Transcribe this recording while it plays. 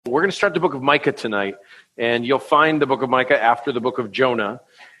We're going to start the book of Micah tonight, and you'll find the book of Micah after the book of Jonah,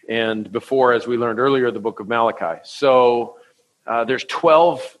 and before, as we learned earlier, the book of Malachi. So there's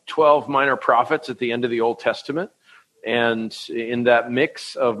 12 minor prophets at the end of the Old Testament, and in that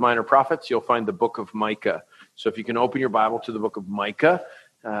mix of minor prophets, you'll find the book of Micah. So if you can open your Bible to the book of Micah,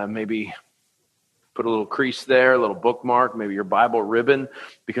 maybe put a little crease there, a little bookmark, maybe your Bible ribbon,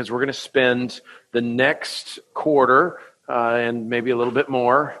 because we're going to spend the next quarter and maybe a little bit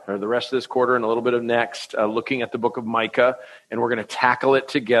more, or the rest of this quarter and a little bit of next, looking at the book of Micah, and we're going to tackle it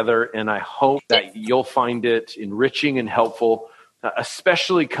together, and I hope that you'll find it enriching and helpful,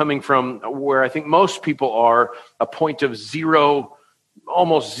 especially coming from where I think most people are, a point of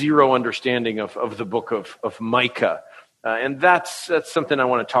almost zero understanding of the book of Micah. And that's something I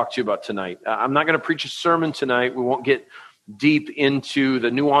want to talk to you about tonight. I'm not going to preach a sermon tonight. We won't get deep into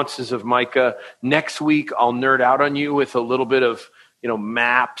the nuances of Micah. Next week, I'll nerd out on you with a little bit of,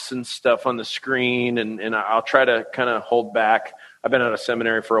 maps and stuff on the screen, and I'll try to kind of hold back. I've been out of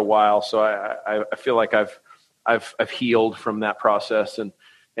seminary for a while, so I feel like I've healed from that process,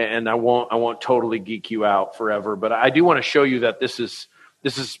 and I won't totally geek you out forever. But I do want to show you that this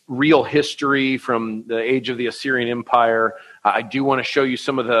is real history from the age of the Assyrian Empire. I do want to show you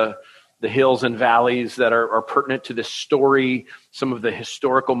some of the hills and valleys that are pertinent to this story, some of the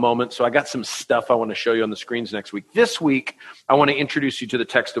historical moments. So I got some stuff I want to show you on the screens next week. This week, I want to introduce you to the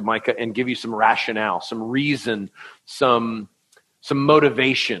text of Micah and give you some rationale, some reason, some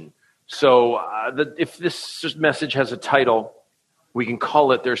motivation. So if this message has a title, we can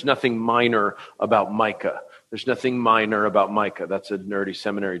call it "There's Nothing Minor About Micah." There's nothing minor about Micah. That's a nerdy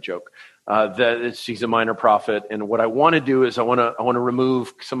seminary joke. He's a minor prophet, and what I want to do is I want to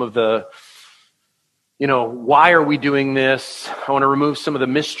remove some of the, why are we doing this? I want to remove some of the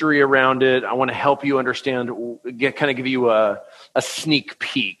mystery around it. I want to help you understand, give you a sneak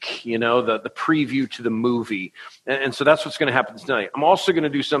peek, the preview to the movie. And so that's what's going to happen tonight. I'm also going to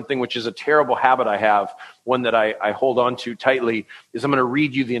do something which is a terrible habit I have, one that I hold on to tightly, is I'm going to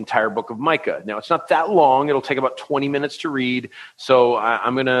read you the entire book of Micah. Now, it's not that long. It'll take about 20 minutes to read. So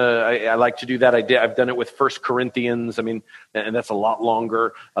I like to do that. I've done it with 1 Corinthians. And that's a lot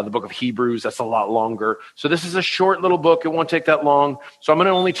longer. The book of Hebrews, that's a lot longer. So this is a short little book. It won't take that long. So I'm going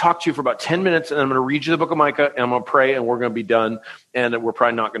to only talk to you for about 10 minutes, and I'm going to read you the book of Micah, and I'm going to pray, and we're going to be done. And we're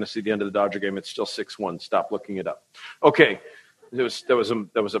probably not going to see the end of the Dodger game. It's still 6-1. Stop looking it up. Okay.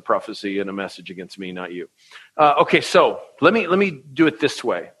 That was a prophecy and a message against me, not you. Okay, so let me do it this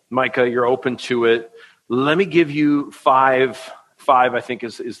way. Micah, you're open to it. Let me give you five. I think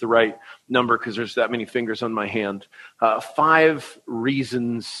is the right number because there's that many fingers on my hand. 5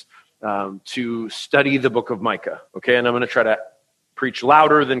 reasons to study the book of Micah. Okay, and I'm going to try to preach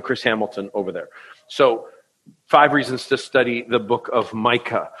louder than Chris Hamilton over there. So 5 reasons to study the book of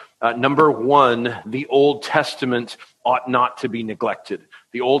Micah. Number 1, the Old Testament ought not to be neglected.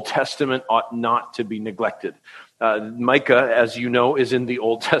 The Old Testament ought not to be neglected. Micah, as you know, is in the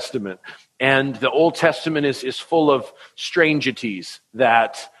Old Testament. And the Old Testament is full of strangeties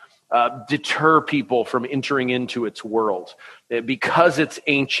that deter people from entering into its world. Because it's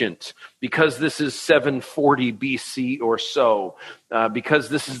ancient, because this is 740 BC or so, because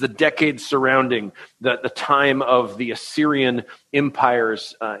this is the decade surrounding the time of the Assyrian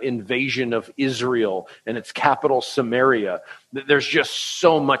Empire's invasion of Israel and its capital Samaria. There's just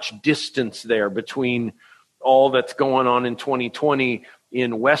so much distance there between all that's going on in 2020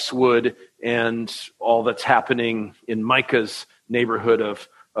 in Westwood and all that's happening in Micah's neighborhood of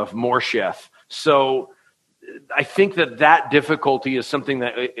Morsheth. So I think that difficulty is something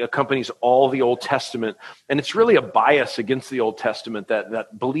that accompanies all the Old Testament, and it's really a bias against the Old Testament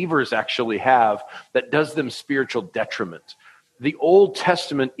that believers actually have that does them spiritual detriment. The Old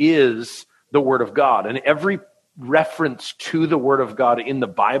Testament is the Word of God, and every reference to the Word of God in the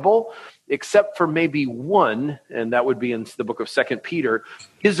Bible, except for maybe one, and that would be in the book of 2 Peter,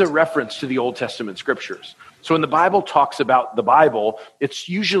 is a reference to the Old Testament scriptures. So when the Bible talks about the Bible, it's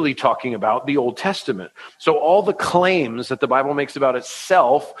usually talking about the Old Testament. So all the claims that the Bible makes about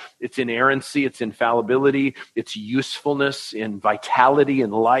itself, its inerrancy, its infallibility, its usefulness and vitality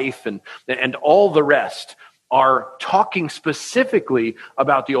and life and all the rest are talking specifically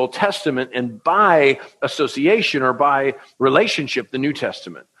about the Old Testament and by association or by relationship, the New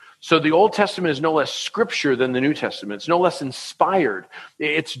Testament. So the Old Testament is no less scripture than the New Testament. It's no less inspired.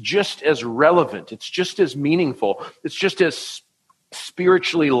 It's just as relevant. It's just as meaningful. It's just as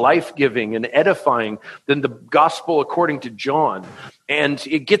spiritually life-giving and edifying than the gospel according to John. And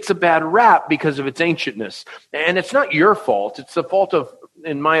it gets a bad rap because of its ancientness. And it's not your fault. It's the fault of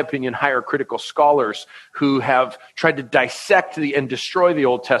in my opinion, higher critical scholars who have tried to dissect and destroy the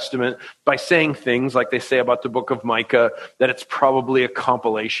Old Testament by saying things like they say about the book of Micah, that it's probably a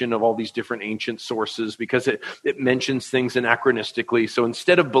compilation of all these different ancient sources because it mentions things anachronistically. So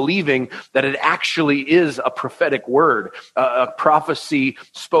instead of believing that it actually is a prophetic word, a prophecy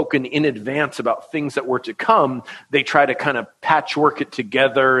spoken in advance about things that were to come, they try to kind of patchwork it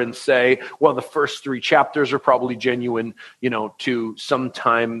together and say, well, the first 3 chapters are probably genuine, to some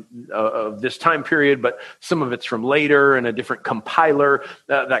time of this time period, but some of it's from later and a different compiler,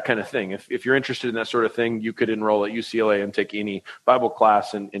 that kind of thing. If you're interested in that sort of thing, you could enroll at UCLA and take any Bible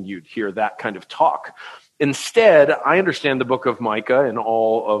class and you'd hear that kind of talk. Instead, I understand the book of Micah and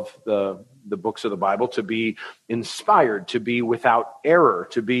all of the books of the Bible to be inspired, to be without error,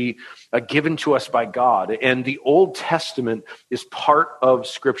 to be given to us by God. And the Old Testament is part of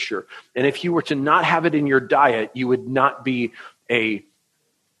Scripture. And if you were to not have it in your diet, you would not be a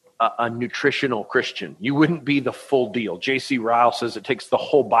nutritional Christian. You wouldn't be the full deal. J.C. Ryle says it takes the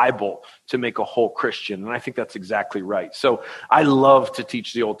whole Bible to make a whole Christian, and I think that's exactly right. So I love to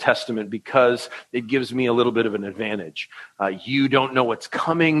teach the Old Testament because it gives me a little bit of an advantage. You don't know what's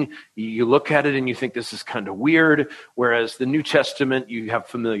coming. You look at it and you think this is kind of weird, whereas the New Testament, you have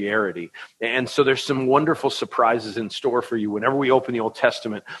familiarity. And so there's some wonderful surprises in store for you whenever we open the Old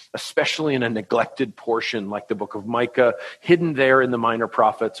Testament, especially in a neglected portion like the book of Micah, hidden there in the minor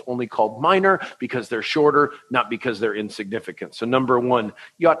prophets, only called minor because they're shorter, not because they're insignificant. So number 1,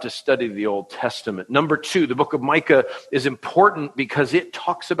 you ought to study the Old Testament. Number 2, the book of Micah is important because it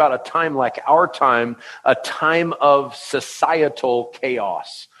talks about a time like our time, a time of societal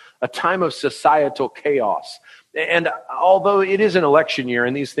chaos, a time of societal chaos. And although it is an election year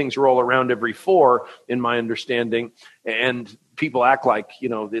and these things roll around every 4, in my understanding, and people act like,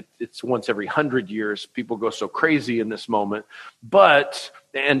 it's once every 100 years, people go so crazy in this moment. But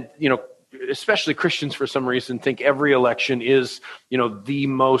especially Christians for some reason think every election is, the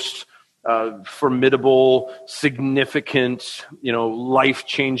most formidable, significant,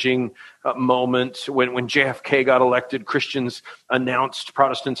 life-changing moment. When JFK got elected, Protestants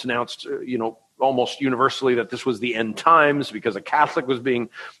announced, almost universally that this was the end times because a Catholic was being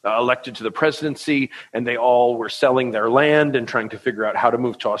elected to the presidency, and they all were selling their land and trying to figure out how to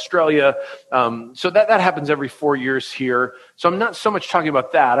move to Australia. So that happens every 4 years here. So I'm not so much talking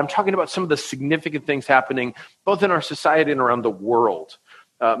about that. I'm talking about some of the significant things happening both in our society and around the world.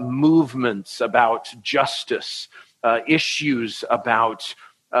 Movements about justice, issues about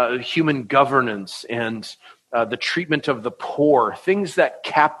human governance and the treatment of the poor, things that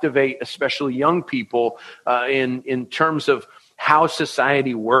captivate especially young people in terms of how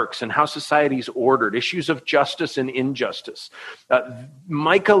society works and how society is ordered, issues of justice and injustice.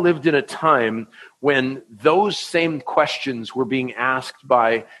 Micah lived in a time when those same questions were being asked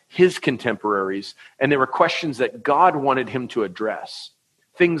by his contemporaries, and they were questions that God wanted him to address.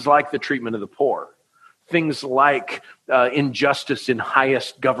 Things like the treatment of the poor, things like injustice in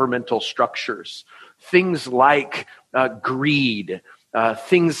highest governmental structures, things like greed,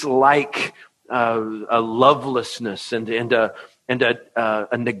 things like a lovelessness and a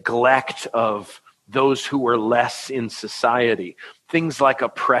neglect of those who were less in society, things like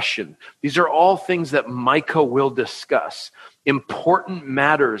oppression. These are all things that Micah will discuss. Important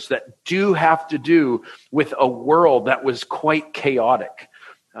matters that do have to do with a world that was quite chaotic.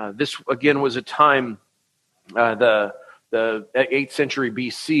 This, again, was a time, the 8th century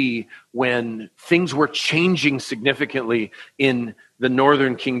BC, when things were changing significantly in the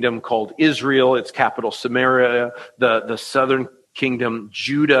northern kingdom called Israel, its capital Samaria, the southern kingdom,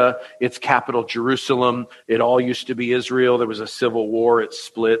 Judah, its capital Jerusalem. It all used to be Israel. There was a civil war. It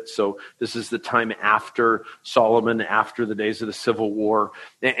split. So this is the time after Solomon, after the days of the Civil War.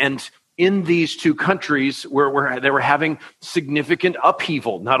 And in these 2 countries where they were having significant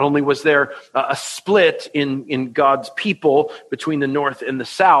upheaval. Not only was there a split in God's people between the north and the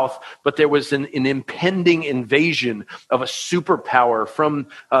south, but there was an impending invasion of a superpower from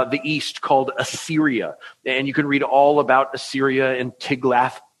the east called Assyria. And you can read all about Assyria and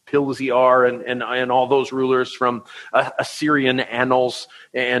Tiglath-Pileser and all those rulers from Assyrian annals.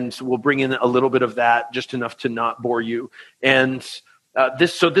 And we'll bring in a little bit of that, just enough to not bore you. And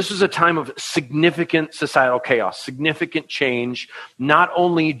this is a time of significant societal chaos, significant change, not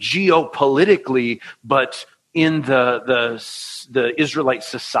only geopolitically, but in the Israelite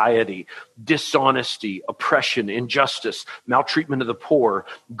society: dishonesty, oppression, injustice, maltreatment of the poor,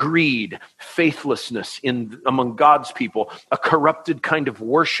 greed, faithlessness among God's people, a corrupted kind of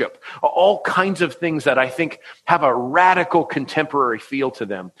worship, all kinds of things that I think have a radical contemporary feel to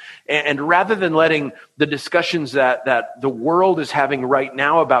them. And rather than letting the discussions that the world is having right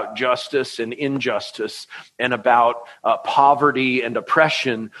now about justice and injustice and about poverty and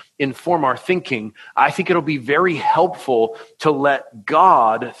oppression inform our thinking, I think it'll be very helpful to let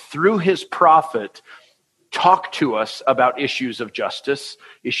God, through his prophet, talk to us about issues of justice,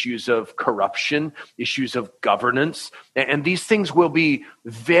 issues of corruption, issues of governance. And these things will be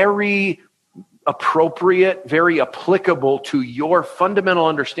very appropriate, very applicable to your fundamental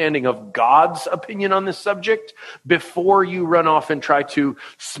understanding of God's opinion on this subject before you run off and try to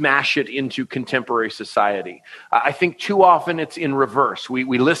smash it into contemporary society. I think too often it's in reverse.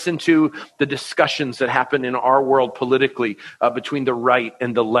 We listen to the discussions that happen in our world politically between the right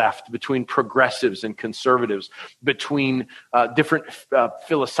and the left, between progressives and conservatives, between different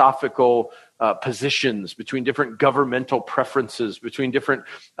philosophical positions, between different governmental preferences, between different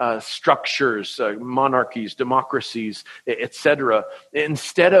structures, monarchies, democracies, etc.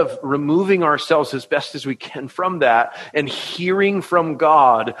 Instead of removing ourselves as best as we can from that and hearing from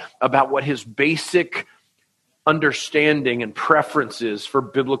God about what his basic understanding and preferences for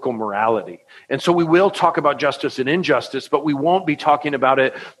biblical morality. And so we will talk about justice and injustice, but we won't be talking about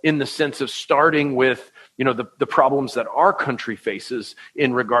it in the sense of starting with the problems that our country faces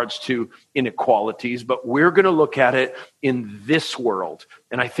in regards to inequalities, but we're going to look at it in this world.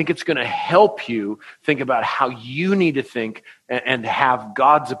 And I think it's going to help you think about how you need to think and have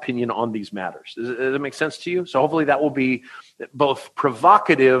God's opinion on these matters. Does that make sense to you? So hopefully that will be both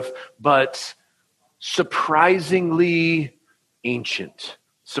provocative, but surprisingly ancient,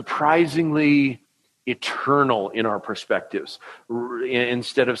 surprisingly eternal in our perspectives,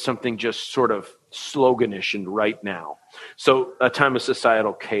 instead of something just sort of sloganish and right now. So a time of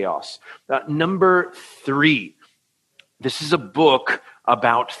societal chaos. Number 3, this is a book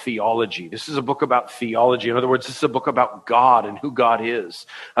about theology. This is a book about theology. In other words, this is a book about God and who God is.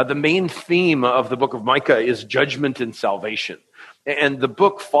 The main theme of the book of Micah is judgment and salvation. And the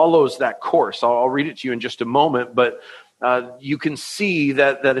book follows that course. I'll read it to you in just a moment, but you can see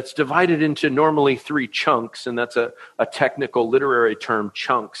that it's divided into normally 3 chunks, and that's a technical literary term,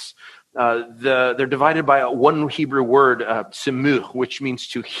 chunks. They're divided by one Hebrew word, semuch, which means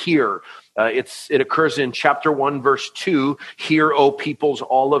to hear. It occurs in chapter 1, verse 2. Hear, O peoples,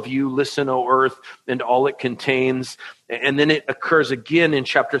 all of you. Listen, O earth, and all it contains. And then it occurs again in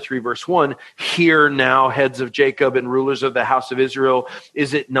chapter 3, verse 1. Hear now, heads of Jacob and rulers of the house of Israel.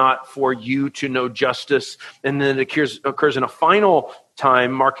 Is it not for you to know justice? And then it occurs in a final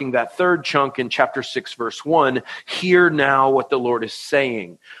time, marking that third chunk in chapter 6, verse 1. Hear now what the Lord is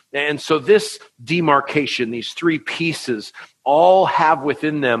saying. And so this demarcation, these 3 pieces, all have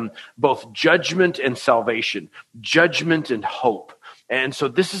within them both judgment and salvation, judgment and hope. And so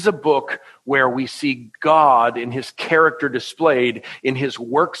this is a book where we see God in his character displayed in his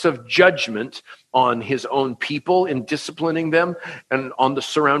works of judgment on his own people in disciplining them, and on the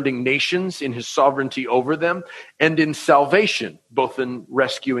surrounding nations in his sovereignty over them, and in salvation, both in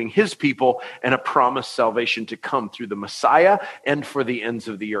rescuing his people and a promised salvation to come through the Messiah and for the ends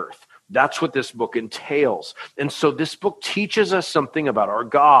of the earth. That's what this book entails. And so this book teaches us something about our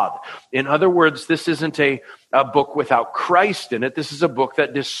God. In other words, this isn't a book without Christ in it. This is a book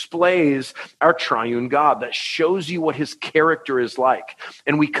that displays our triune God, that shows you what his character is like.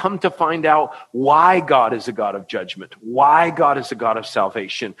 And we come to find out why God is a God of judgment, why God is a God of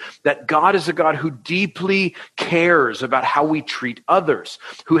salvation, that God is a God who deeply cares about how we treat others,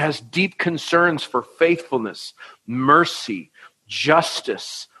 who has deep concerns for faithfulness, mercy,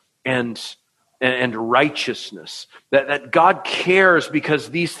 justice, and righteousness, that God cares because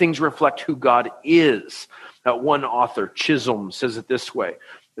these things reflect who God is. One author, Chisholm, says it this way: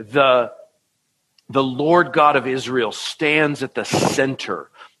 the Lord God of Israel stands at the center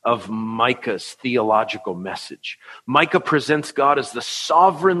of Micah's theological message. Micah presents God as the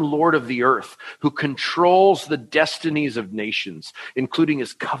sovereign Lord of the earth who controls the destinies of nations, including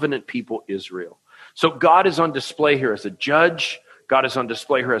his covenant people, Israel. So God is on display here as a judge, God is on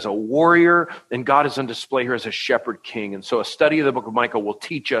display here as a warrior, and God is on display here as a shepherd king. And so a study of the book of Micah will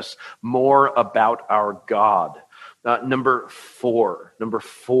teach us more about our God. Number four,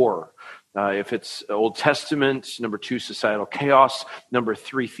 if it's Old Testament. Number 2, societal chaos. Number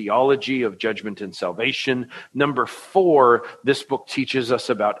 3, theology of judgment and salvation. Number 4, this book teaches us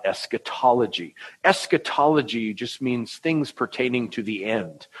about eschatology. Eschatology just means things pertaining to the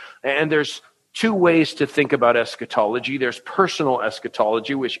end. And there's two ways to think about eschatology. There's personal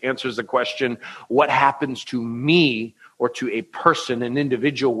eschatology, which answers the question, what happens to me or to a person, an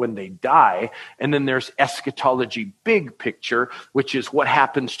individual, when they die? And then there's eschatology, big picture, which is what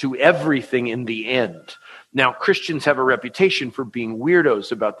happens to everything in the end. Now, Christians have a reputation for being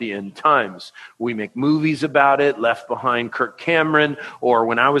weirdos about the end times. We make movies about it, Left Behind, Kirk Cameron, or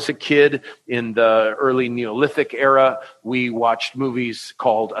when I was a kid in the early Neolithic era, we watched movies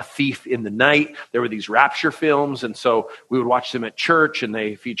called A Thief in the Night. There were these rapture films, and so we would watch them at church, and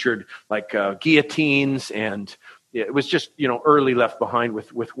they featured like guillotines, and it was just, early Left Behind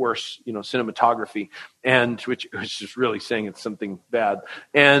with worse, cinematography, and which was just really saying it's something bad.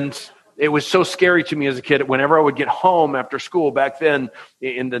 And it was so scary to me as a kid. Whenever I would get home after school back then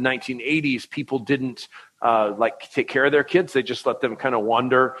in the 1980s, people didn't take care of their kids. They just let them kind of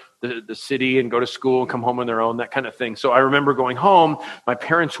wander the city and go to school and come home on their own, that kind of thing. So I remember going home, my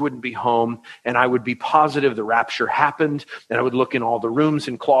parents wouldn't be home, and I would be positive the rapture happened, and I would look in all the rooms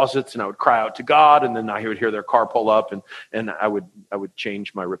and closets, and I would cry out to God, and then I would hear their car pull up, and I would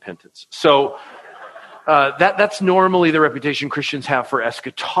change my repentance. So that's normally the reputation Christians have for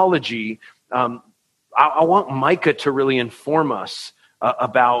eschatology. I want Micah to really inform us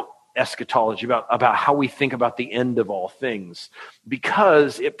about eschatology, about how we think about the end of all things,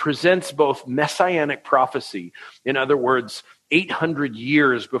 because it presents both messianic prophecy, in other words, 800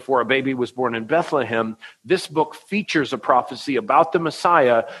 years before a baby was born in Bethlehem, this book features a prophecy about the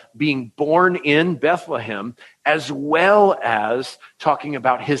Messiah being born in Bethlehem, as well as talking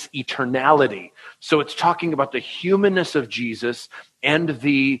about his eternality. So it's talking about the humanness of Jesus and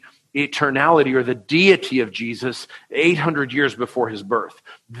the eternality or the deity of Jesus 800 years before his birth.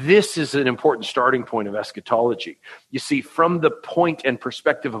 This is an important starting point of eschatology. You see, from the point and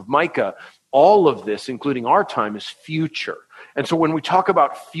perspective of Micah, all of this, including our time, is future. And so when we talk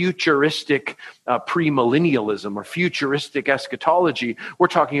about futuristic premillennialism or futuristic eschatology, we're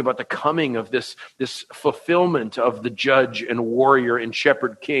talking about the coming of this fulfillment of the judge and warrior and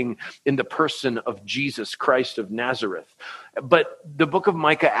shepherd king in the person of Jesus Christ of Nazareth. But the book of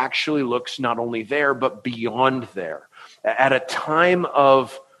Micah actually looks not only there, but beyond there, at a time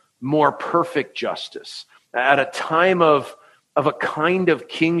of more perfect justice, at a time of a kind of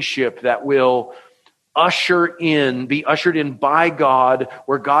kingship that will be ushered in by God,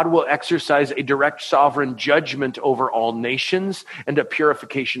 where God will exercise a direct sovereign judgment over all nations and a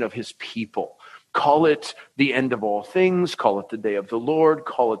purification of his people. Call it the end of all things, call it the day of the Lord,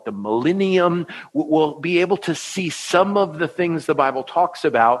 call it the millennium. We'll be able to see some of the things the Bible talks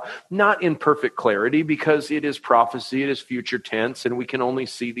about, not in perfect clarity, because it is prophecy, it is future tense, and we can only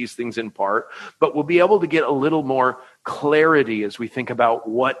see these things in part, but we'll be able to get a little more clarity as we think about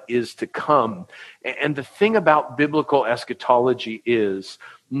what is to come. And the thing about biblical eschatology is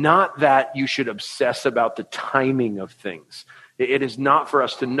not that you should obsess about the timing of things. It is not for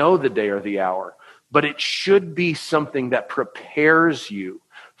us to know the day or the hour, but it should be something that prepares you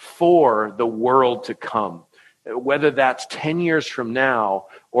for the world to come. Whether that's 10 years from now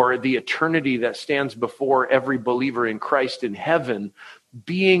or the eternity that stands before every believer in Christ in heaven,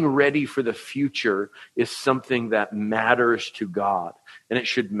 being ready for the future is something that matters to God, and it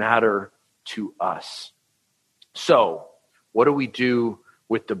should matter to us. So, what do we do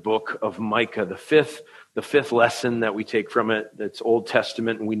with the book of Micah? The fifth lesson that we take from it, that's Old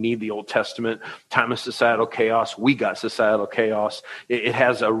Testament, and we need the Old Testament. Time of societal chaos, we got societal chaos. It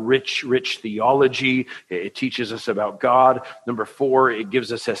has a rich theology. It teaches us about God. Number 4, it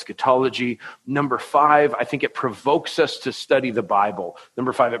gives us eschatology. Number 5, I think it provokes us to study the Bible.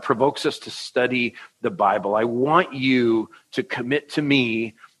 Number 5, it provokes us to study the Bible. I want you to commit to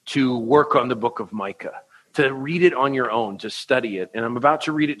me to work on the book of Micah, to read it on your own, to study it. And I'm about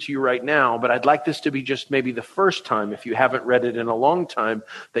to read it to you right now, but I'd like this to be just maybe the first time, if you haven't read it in a long time,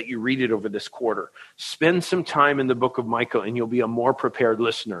 that you read it over this quarter. Spend some time in the book of Micah, and you'll be a more prepared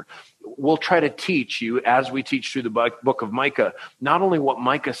listener. We'll try to teach you, as we teach through the book of Micah, not only what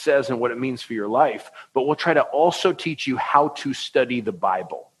Micah says and what it means for your life, but we'll try to also teach you how to study the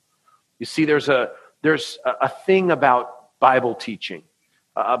Bible. You see, there's a thing about Bible teaching,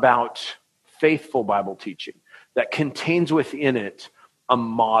 about faithful Bible teaching, that contains within it a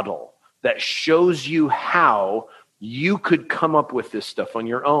model that shows you how you could come up with this stuff on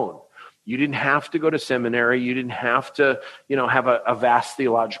your own. You didn't have to go to seminary. You didn't have to, have a vast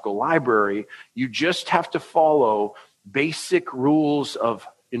theological library. You just have to follow basic rules of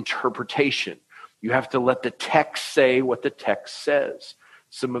interpretation. You have to let the text say what the text says.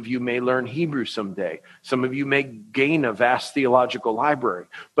 Some of you may learn Hebrew someday. Some of you may gain a vast theological library.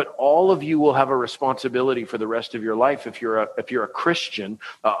 But all of you will have a responsibility for the rest of your life, if you're a Christian,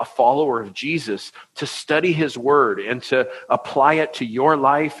 a follower of Jesus, to study his word and to apply it to your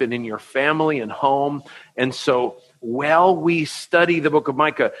life and in your family and home. And so while we study the book of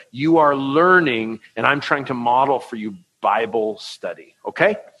Micah, you are learning, and I'm trying to model for you Bible study.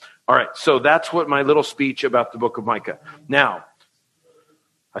 Okay? All right, so that's what my little speech about the book of Micah. Now,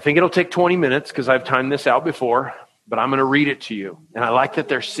 I think it'll take 20 minutes because I've timed this out before, but I'm going to read it to you. And I like that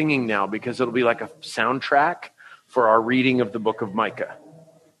they're singing now because it'll be like a soundtrack for our reading of the book of Micah.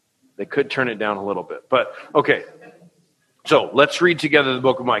 They could turn it down a little bit, but okay. So let's read together the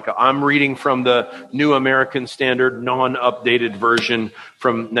book of Micah. I'm reading from the New American Standard, non-updated version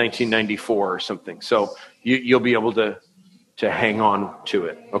from 1994 or something. So you'll be able to hang on to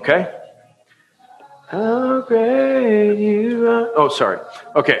it, okay? How great you are. Oh, sorry.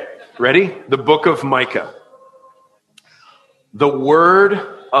 Okay, ready? The book of Micah. The word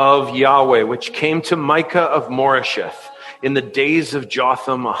of Yahweh, which came to Micah of Moresheth in the days of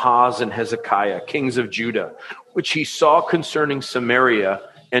Jotham, Ahaz, and Hezekiah, kings of Judah, which he saw concerning Samaria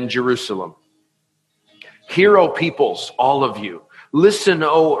and Jerusalem. Hear, O peoples, all of you. Listen,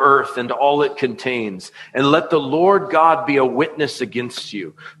 O earth, and all it contains, and let the Lord God be a witness against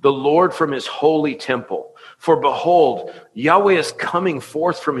you, the Lord from his holy temple. For behold, Yahweh is coming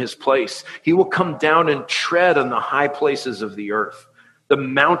forth from his place. He will come down and tread on the high places of the earth. The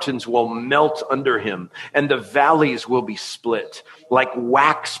mountains will melt under him, and the valleys will be split, like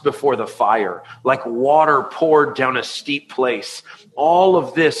wax before the fire, like water poured down a steep place. All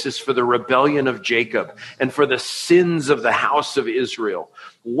of this is for the rebellion of Jacob and for the sins of the house of Israel.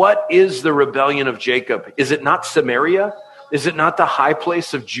 What is the rebellion of Jacob? Is it not Samaria? Is it not the high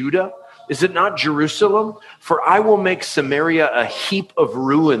place of Judah? Is it not Jerusalem? For I will make Samaria a heap of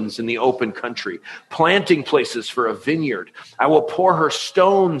ruins in the open country, planting places for a vineyard. I will pour her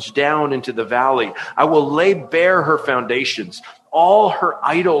stones down into the valley. I will lay bare her foundations. All her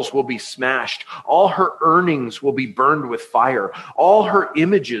idols will be smashed. All her earnings will be burned with fire. All her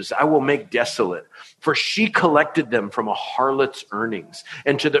images I will make desolate. For she collected them from a harlot's earnings,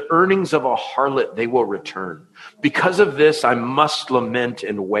 and to the earnings of a harlot they will return. Because of this, I must lament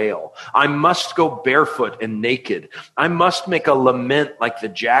and wail. I must go barefoot and naked. I must make a lament like the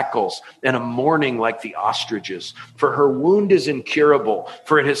jackals and a mourning like the ostriches. For her wound is incurable,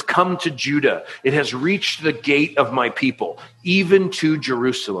 for it has come to Judah. It has reached the gate of my people, even to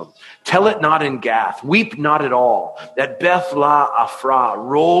Jerusalem. Tell it not in Gath. Weep not at all. At Beth La Afra,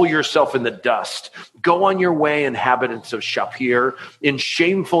 roll yourself in the dust. Go on your way, inhabitants of Shapir, in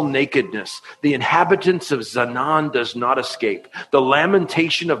shameful nakedness. The inhabitants of Zanan does not escape. The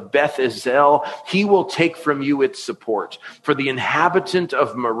lamentation of Beth Ezel, he will take from you its support. For the inhabitant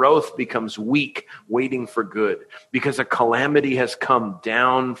of Maroth becomes weak, waiting for good, because a calamity has come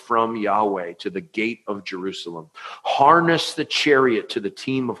down from Yahweh to the gate of Jerusalem. Harness the chariot to the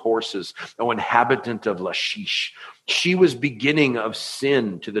team of horses, O inhabitant of Lachish. She was beginning of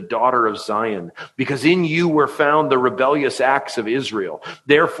sin to the daughter of Zion, because in you were found the rebellious acts of Israel.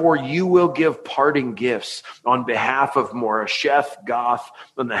 Therefore you will give parting gifts on behalf of Moresheth Goth,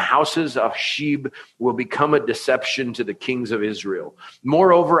 and the houses of Sheb will become a deception to the kings of Israel.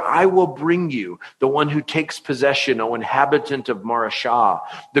 Moreover, I will bring you the one who takes possession, O inhabitant of Mareshah.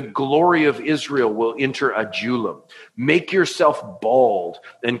 The glory of Israel will enter Adullam. Make yourself bald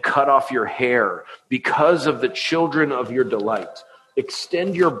and cut off your hair because of the children of your delight.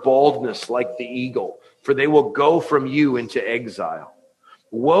 Extend your baldness like the eagle, for they will go from you into exile.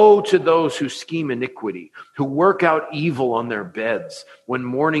 Woe to those who scheme iniquity, who work out evil on their beds. When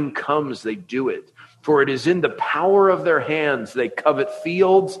morning comes, they do it. For it is in the power of their hands they covet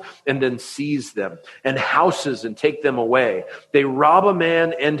fields and then seize them, and houses and take them away. They rob a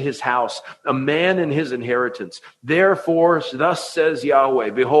man and his house, a man and his inheritance. Therefore, thus says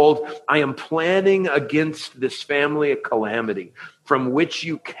Yahweh, behold, I am planning against this family a calamity, from which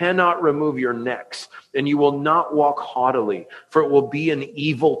you cannot remove your necks, and you will not walk haughtily, for it will be an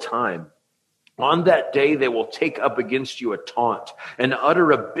evil time. On that day, they will take up against you a taunt and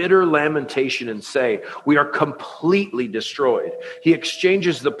utter a bitter lamentation and say, we are completely destroyed. He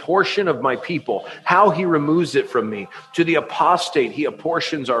exchanges the portion of my people, how he removes it from me. To the apostate, he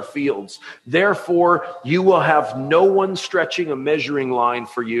apportions our fields. Therefore, you will have no one stretching a measuring line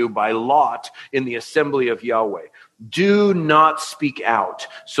for you by lot in the assembly of Yahweh. Do not speak out,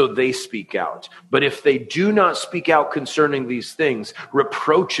 so they speak out. But if they do not speak out concerning these things,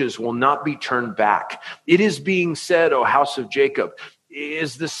 reproaches will not be turned back. It is being said, O house of Jacob,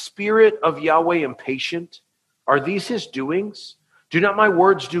 is the spirit of Yahweh impatient? Are these his doings? Do not my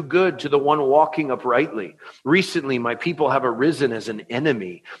words do good to the one walking uprightly? Recently, my people have arisen as an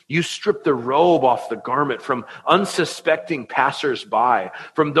enemy. You strip the robe off the garment from unsuspecting passers-by,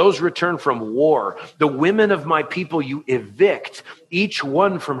 from those returned from war. The women of my people you evict, each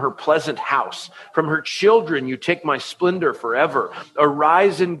one from her pleasant house. From her children you take my splendor forever.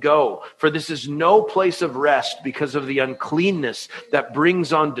 Arise and go, for this is no place of rest because of the uncleanness that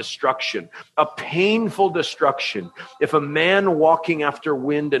brings on destruction, a painful destruction. If a man walking after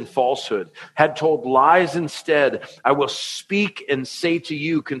wind and falsehood had told lies instead, I will speak and say to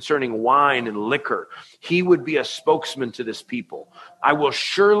you concerning wine and liquor, he would be a spokesman to this people. I will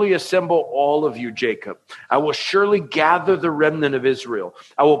surely assemble all of you, Jacob. I will surely gather the remnant of Israel.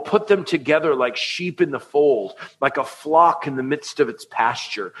 I will put them together like sheep in the fold, like a flock in the midst of its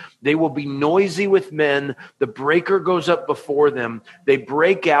pasture. They will be noisy with men. The breaker goes up before them. They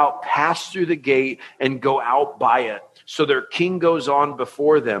break out, pass through the gate, and go out by it. So their king goes on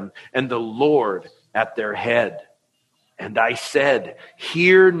before them, and the Lord at their head. And I said,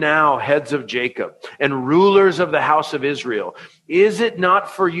 hear now, heads of Jacob and rulers of the house of Israel. Is it not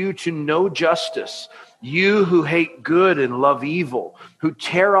for you to know justice? You who hate good and love evil, who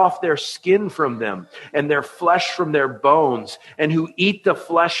tear off their skin from them and their flesh from their bones, and who eat the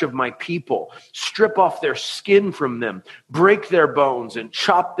flesh of my people, strip off their skin from them, break their bones and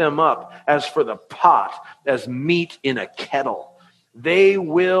chop them up as for the pot, as meat in a kettle. They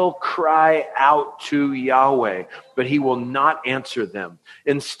will cry out to Yahweh, but he will not answer them.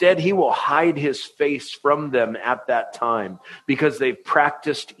 Instead, he will hide his face from them at that time, because they've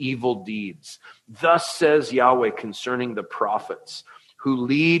practiced evil deeds. Thus says Yahweh concerning the prophets who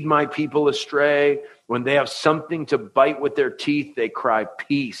lead my people astray. When they have something to bite with their teeth, they cry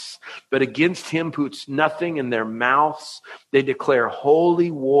peace. But against him puts nothing in their mouths. They declare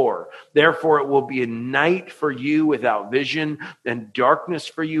holy war. Therefore it will be a night for you without vision, and darkness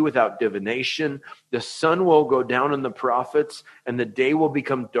for you without divination. The sun will go down on the prophets, and the day will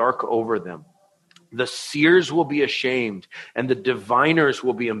become dark over them. The seers will be ashamed, and the diviners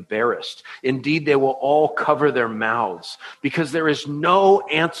will be embarrassed. Indeed, they will all cover their mouths, because there is no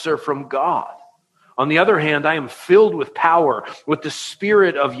answer from God. On the other hand, I am filled with power, with the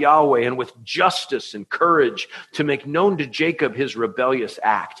spirit of Yahweh, and with justice and courage to make known to Jacob his rebellious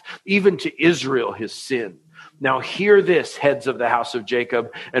act, even to Israel his sin. Now hear this, heads of the house of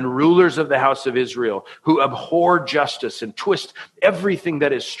Jacob and rulers of the house of Israel, who abhor justice and twist everything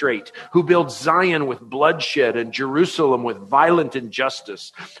that is straight, who build Zion with bloodshed and Jerusalem with violent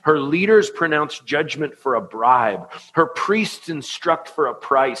injustice. Her leaders pronounce judgment for a bribe. Her priests instruct for a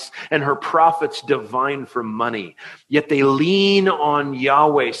price, and her prophets divine for money. Yet they lean on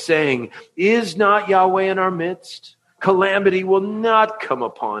Yahweh, saying, is not Yahweh in our midst? Calamity will not come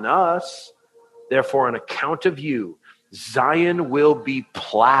upon us. Therefore, on account of you, Zion will be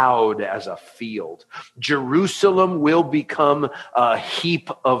plowed as a field. Jerusalem will become a heap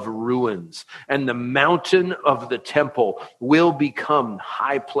of ruins, and the mountain of the temple will become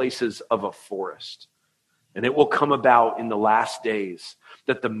high places of a forest. And it will come about in the last days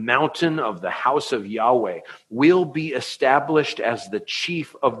that the mountain of the house of Yahweh will be established as the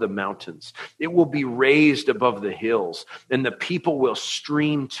chief of the mountains. It will be raised above the hills, and the people will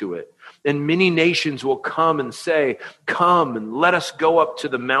stream to it. And many nations will come and say, come and let us go up to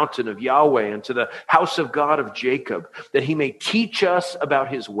the mountain of Yahweh and to the house of God of Jacob, that he may teach us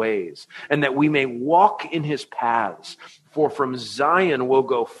about his ways, and that we may walk in his paths. For from Zion will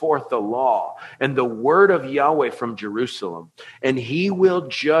go forth the law and the word of Yahweh from Jerusalem. And he will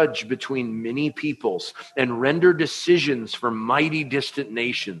judge between many peoples and render decisions for mighty distant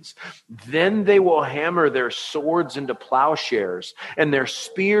nations. Then they will hammer their swords into plowshares and their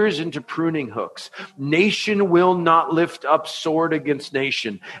spears into pruning hooks. Nation will not lift up sword against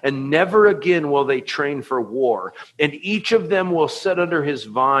nation, and never again will they train for war. And each of them will sit under his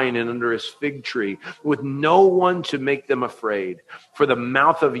vine and under his fig tree, with no one to make them afraid. For the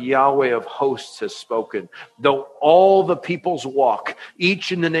mouth of Yahweh of hosts has spoken. Though all the peoples walk,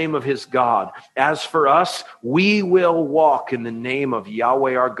 each in the name of his God, as for us, we will walk in the name of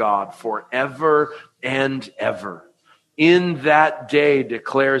Yahweh our God forever and ever. In that day,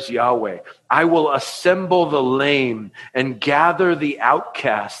 declares Yahweh, I will assemble the lame and gather the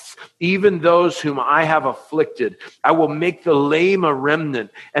outcasts, even those whom I have afflicted. I will make the lame a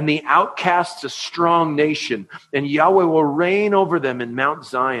remnant and the outcasts a strong nation, and Yahweh will reign over them in Mount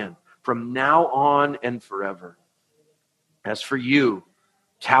Zion from now on and forever. As for you,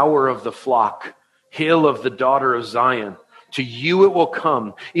 tower of the flock, hill of the daughter of Zion, to you it will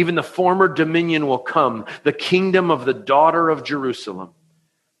come, even the former dominion will come, the kingdom of the daughter of Jerusalem.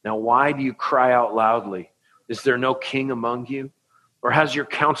 Now why do you cry out loudly? Is there no king among you? Or has your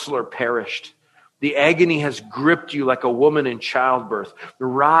counselor perished? The agony has gripped you like a woman in childbirth.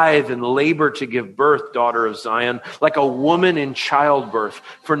 Writhe and labor to give birth, daughter of Zion, like a woman in childbirth.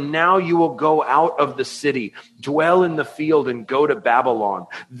 For now you will go out of the city, dwell in the field, and go to Babylon.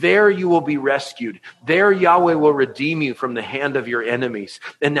 There you will be rescued. There Yahweh will redeem you from the hand of your enemies.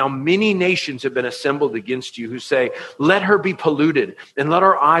 And now many nations have been assembled against you who say, let her be polluted, and let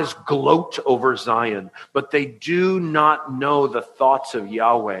our eyes gloat over Zion. But they do not know the thoughts of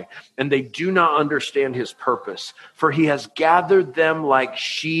Yahweh, and they do not understand his purpose, for he has gathered them like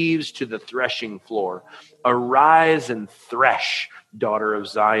sheaves to the threshing floor. Arise and thresh, daughter of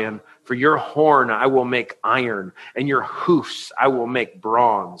Zion, for your horn I will make iron, and your hoofs I will make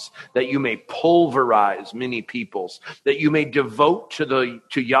bronze, that you may pulverize many peoples, that you may devote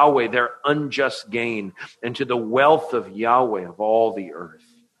to Yahweh their unjust gain, and to the wealth of Yahweh of all the earth.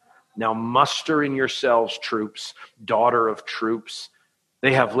 Now muster in yourselves troops, daughter of troops.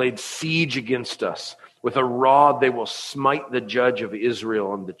 They have laid siege against us. With a rod they will smite the judge of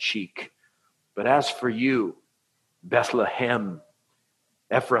Israel on the cheek. But as for you, Bethlehem,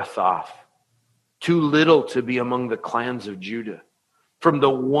 Ephrathah, too little to be among the clans of Judah, from the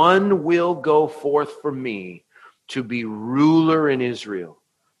one will go forth for me to be ruler in Israel.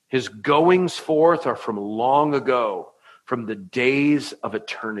 His goings forth are from long ago, from the days of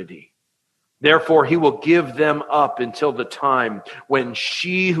eternity. Therefore, he will give them up until the time when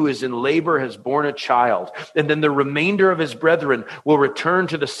she who is in labor has borne a child. And then the remainder of his brethren will return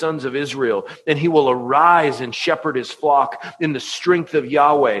to the sons of Israel. And he will arise and shepherd his flock in the strength of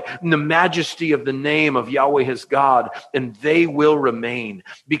Yahweh, in the majesty of the name of Yahweh his God. And they will remain,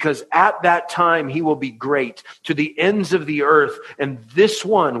 because at that time he will be great to the ends of the earth. And this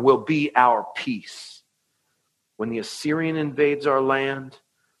one will be our peace. When the Assyrian invades our land,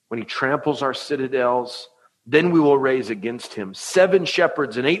 when he tramples our citadels, then we will raise against him 7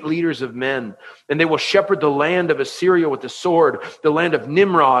 shepherds and 8 leaders of men, and they will shepherd the land of Assyria with the sword, the land of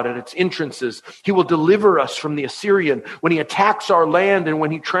Nimrod and its entrances. He will deliver us from the Assyrian when he attacks our land and when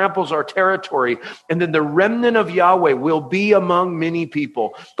he tramples our territory. And then the remnant of Yahweh will be among many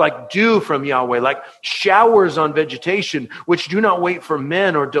people, like dew from Yahweh, like showers on vegetation, which do not wait for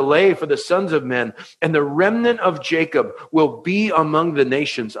men or delay for the sons of men. And the remnant of Jacob will be among the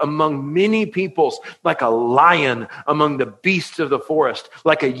nations, among many peoples, like a lion among the beasts of the forest,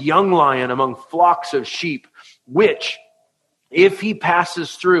 like a young lion among flocks of sheep, which, if he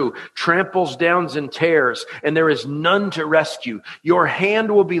passes through, tramples down and tears, and there is none to rescue. Your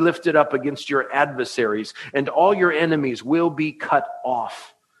hand will be lifted up against your adversaries, and all your enemies will be cut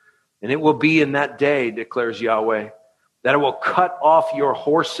off. And it will be in that day, declares Yahweh, that I will cut off your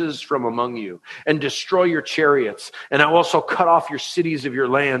horses from among you and destroy your chariots. And I will also cut off your cities of your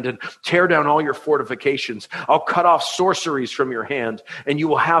land and tear down all your fortifications. I'll cut off sorceries from your hand, and you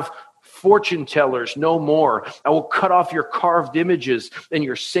will have fortune tellers no more. I will cut off your carved images and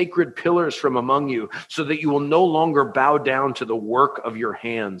your sacred pillars from among you, so that you will no longer bow down to the work of your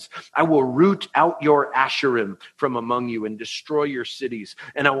hands. I will root out your Asherim from among you and destroy your cities,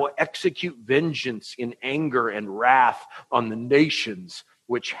 and I will execute vengeance in anger and wrath on the nations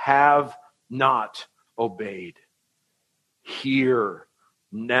which have not obeyed. Hear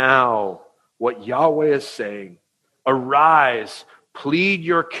now what Yahweh is saying. Arise, plead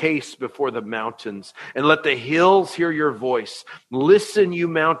your case before the mountains, and let the hills hear your voice. Listen, you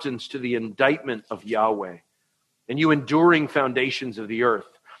mountains, to the indictment of Yahweh, and you enduring foundations of the earth,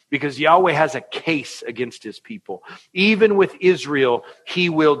 because Yahweh has a case against his people. Even with Israel, he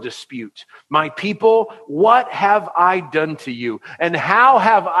will dispute. My people, what have I done to you? And how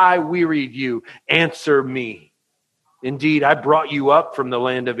have I wearied you? Answer me. Indeed, I brought you up from the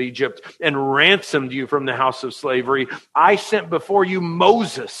land of Egypt and ransomed you from the house of slavery. I sent before you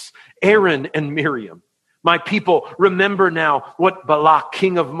Moses, Aaron, and Miriam. My people, remember now what Balak,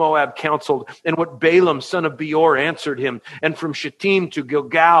 king of Moab, counseled, and what Balaam, son of Beor, answered him, and from Shittim to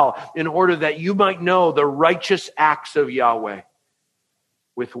Gilgal, in order that you might know the righteous acts of Yahweh.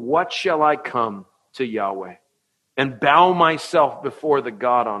 With what shall I come to Yahweh and bow myself before the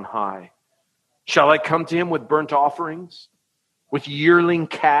God on high? Shall I come to him with burnt offerings, with yearling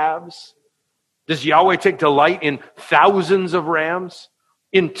calves? Does Yahweh take delight in thousands of rams,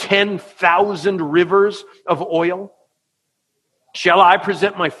 in 10,000 rivers of oil? Shall I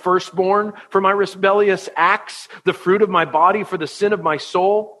present my firstborn for my rebellious acts, the fruit of my body for the sin of my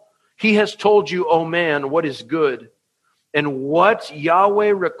soul? He has told you, O man, what is good, and what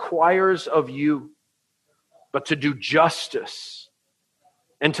Yahweh requires of you, but to do justice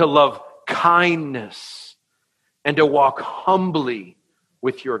and to love kindness, and to walk humbly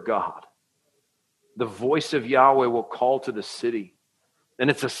with your God. The voice of Yahweh will call to the city, and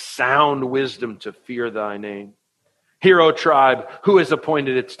it's a sound wisdom to fear thy name. Hear, O tribe, who has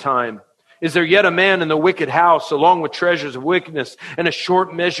appointed its time? Is there yet a man in the wicked house, along with treasures of wickedness, and a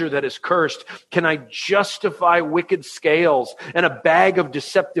short measure that is cursed? Can I justify wicked scales and a bag of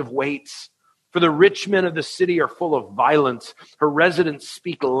deceptive weights? For the rich men of the city are full of violence. Her residents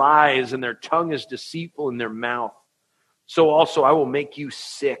speak lies, and their tongue is deceitful in their mouth. So also I will make you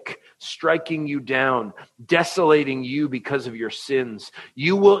sick, striking you down, desolating you because of your sins.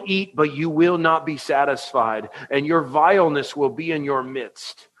 You will eat, but you will not be satisfied, and your vileness will be in your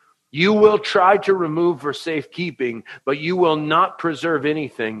midst. You will try to remove for safekeeping, but you will not preserve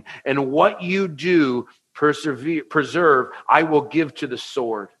anything. And what you do preserve, I will give to the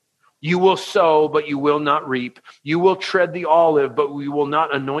sword. You will sow, but you will not reap. You will tread the olive, but you will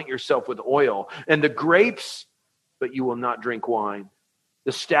not anoint yourself with oil. And the grapes, but you will not drink wine.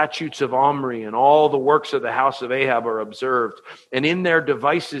 The statutes of Omri and all the works of the house of Ahab are observed, and in their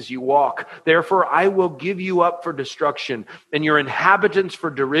devices you walk. Therefore I will give you up for destruction, and your inhabitants for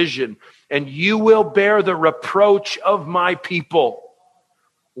derision, and you will bear the reproach of my people.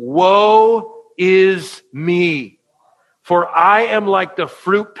 Woe is me! For I am like the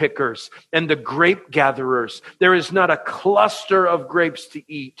fruit pickers and the grape gatherers. There is not a cluster of grapes to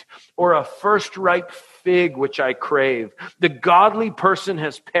eat, or a first ripe fig which I crave. The godly person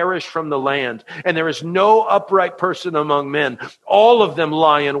has perished from the land, and there is no upright person among men. All of them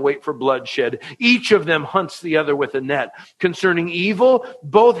lie in wait for bloodshed. Each of them hunts the other with a net. Concerning evil,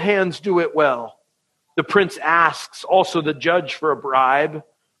 both hands do it well. The prince asks also the judge for a bribe,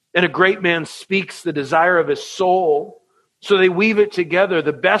 and a great man speaks the desire of his soul. So they weave it together.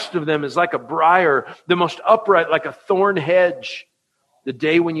 The best of them is like a briar, the most upright like a thorn hedge. The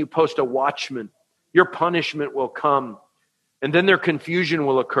day when you post a watchman, your punishment will come, and then their confusion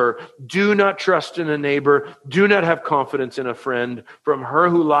will occur. Do not trust in a neighbor. Do not have confidence in a friend. From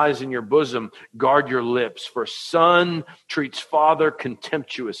her who lies in your bosom, guard your lips. For son treats father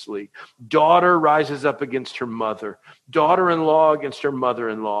contemptuously. Daughter rises up against her mother. Daughter-in-law against her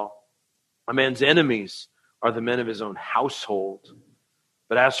mother-in-law. A man's enemies are the men of his own household.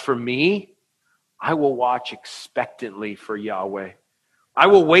 But as for me, I will watch expectantly for Yahweh. I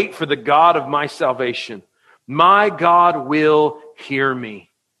will wait for the God of my salvation. My God will hear me.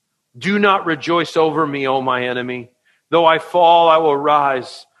 Do not rejoice over me, O my enemy. Though I fall, I will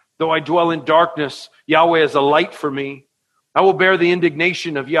rise. Though I dwell in darkness, Yahweh is a light for me. I will bear the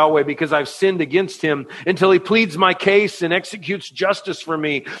indignation of Yahweh because I've sinned against him until he pleads my case and executes justice for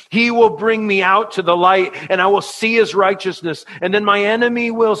me. He will bring me out to the light, and I will see his righteousness. And then my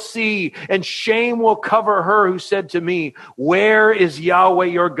enemy will see, and shame will cover her who said to me, where is Yahweh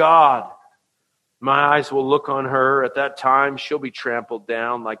your God? My eyes will look on her. At that time, she'll be trampled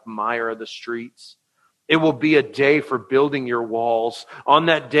down like mire of the streets. It will be a day for building your walls. On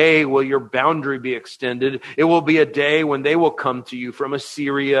that day will your boundary be extended. It will be a day when they will come to you from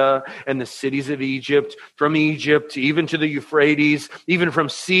Assyria and the cities of Egypt, from Egypt even to the Euphrates, even from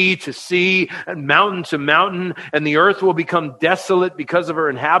sea to sea and mountain to mountain. And the earth will become desolate because of her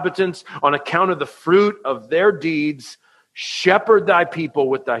inhabitants on account of the fruit of their deeds. Shepherd thy people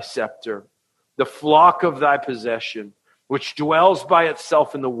with thy scepter, the flock of thy possession, which dwells by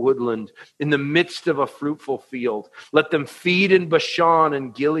itself in the woodland, in the midst of a fruitful field. Let them feed in Bashan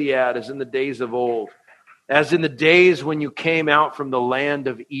and Gilead as in the days of old, as in the days when you came out from the land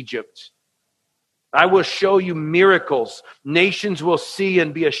of Egypt. I will show you miracles. Nations will see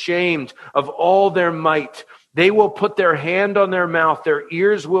and be ashamed of all their might. They will put their hand on their mouth. Their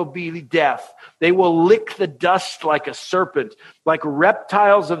ears will be deaf. They will lick the dust like a serpent. Like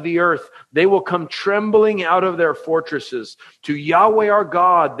reptiles of the earth, they will come trembling out of their fortresses. To Yahweh our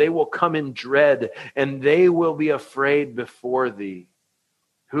God, they will come in dread, and they will be afraid before thee.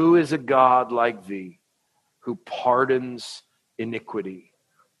 Who is a God like thee, who pardons iniquity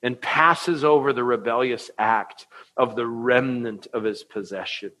and passes over the rebellious act of the remnant of his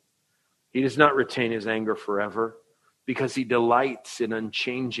possession? He does not retain his anger forever, because he delights in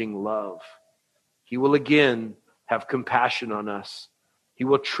unchanging love. He will again have compassion on us. He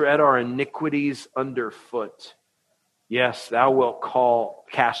will tread our iniquities underfoot. Yes, thou wilt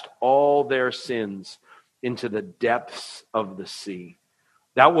cast all their sins into the depths of the sea.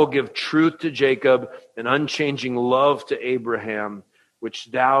 Thou wilt give truth to Jacob and unchanging love to Abraham,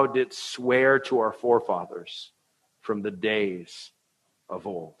 which thou didst swear to our forefathers from the days of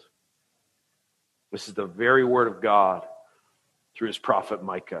old. This is the very word of God through his prophet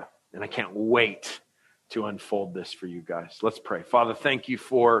Micah. And I can't wait to unfold this for you guys. Let's pray. Father, thank you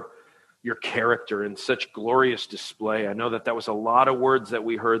for your character in such glorious display. I know that was a lot of words that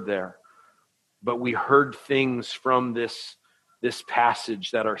we heard there, but we heard things from this this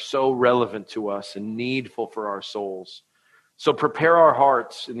passage that are so relevant to us and needful for our souls. So prepare our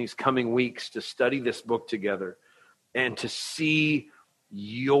hearts in these coming weeks to study this book together and to see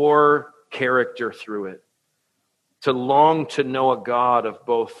your character through it, to long to know a God of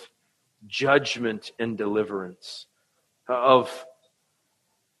both judgment and deliverance, of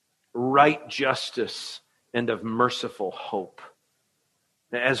right justice and of merciful hope.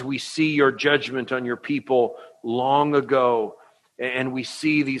 As we see your judgment on your people long ago, and we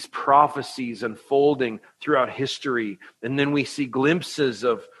see these prophecies unfolding throughout history, and then we see glimpses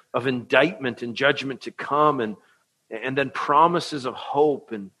of indictment and judgment to come, and then promises of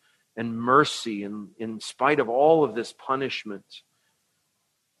hope and mercy, and in spite of all of this punishment,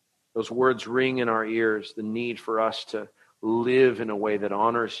 those words ring in our ears, the need for us to live in a way that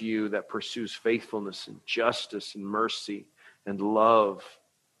honors you, that pursues faithfulness and justice and mercy and love,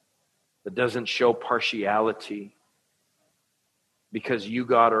 that doesn't show partiality, because you,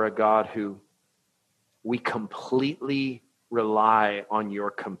 God, are a God who we completely rely on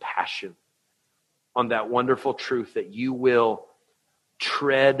your compassion, on that wonderful truth that you will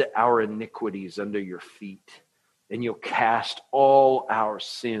tread our iniquities under your feet, and you'll cast all our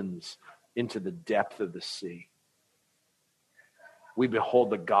sins into the depth of the sea. We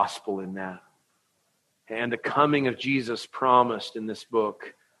behold the gospel in that. And the coming of Jesus promised in this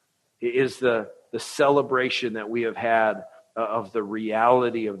book is the celebration that we have had of the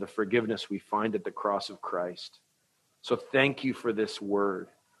reality of the forgiveness we find at the cross of Christ. So thank you for this word,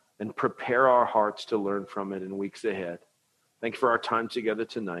 and prepare our hearts to learn from it in weeks ahead. Thank you for our time together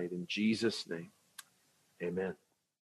tonight. In Jesus' name, amen.